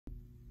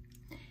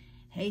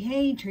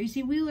Hey,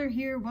 Tracy Wheeler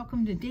here.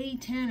 Welcome to day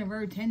 10 of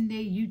our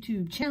 10-day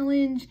YouTube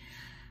challenge.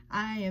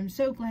 I am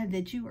so glad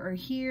that you are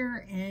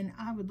here, and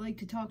I would like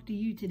to talk to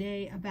you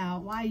today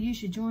about why you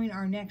should join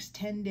our next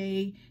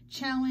 10-day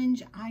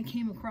challenge. I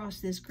came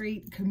across this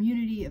great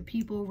community of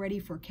people ready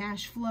for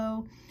cash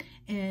flow,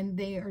 and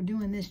they are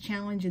doing this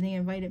challenge, and they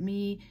invited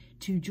me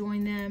to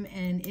join them,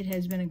 and it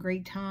has been a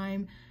great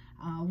time.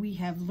 We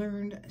have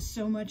learned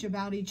so much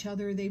about each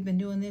other. They've been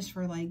doing this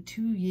for like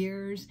 2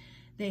 years.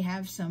 They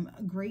have some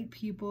great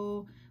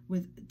people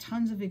with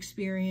tons of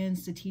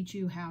experience to teach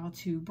you how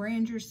to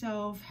brand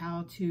yourself,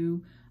 how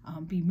to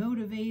be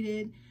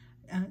motivated,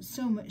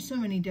 so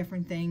many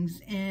different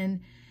things. And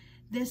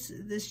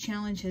this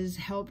challenge has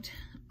helped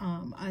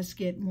us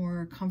get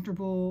more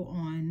comfortable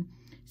on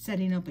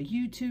setting up a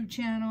YouTube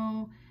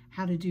channel,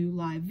 how to do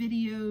live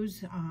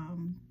videos,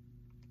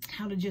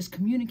 how to just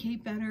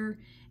communicate better.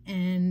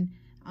 And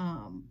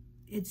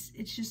it's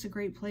just a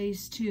great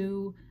place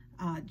to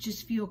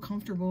just feel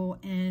comfortable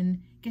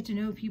and get to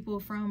know people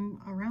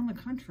from around the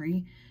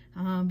country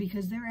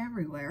because they're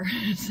everywhere.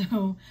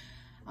 So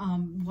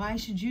why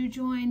should you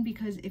join?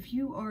 Because if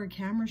you are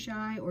camera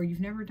shy, or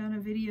you've never done a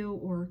video,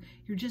 or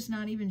you're just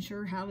not even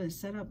sure how to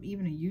set up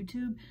even a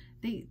YouTube,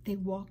 they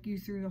walk you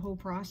through the whole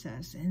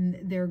process,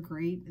 and they're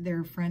great.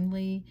 They're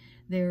friendly.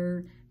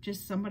 They're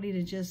just somebody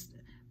to just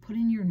put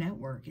in your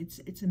network.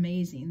 It's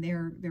amazing.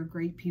 They're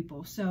great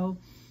people. So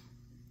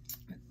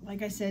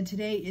like I said,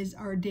 today is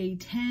our day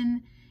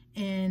 10,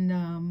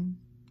 and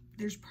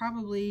there's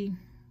probably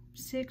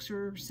 6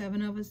 or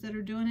 7 of us that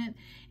are doing it.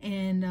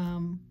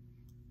 And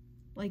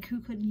like, who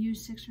couldn't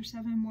use 6 or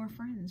 7 more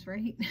friends,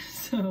 right?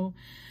 So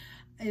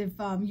if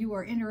you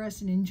are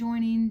interested in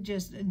joining,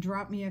 just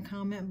drop me a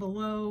comment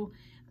below.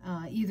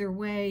 Either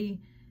way,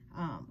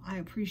 I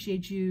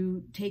appreciate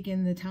you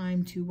taking the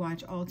time to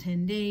watch all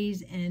 10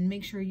 days, and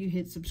make sure you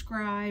hit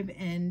subscribe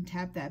and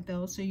tap that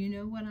bell so you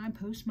know when I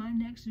post my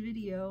next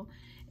video.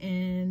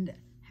 And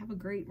have a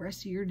great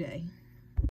rest of your day.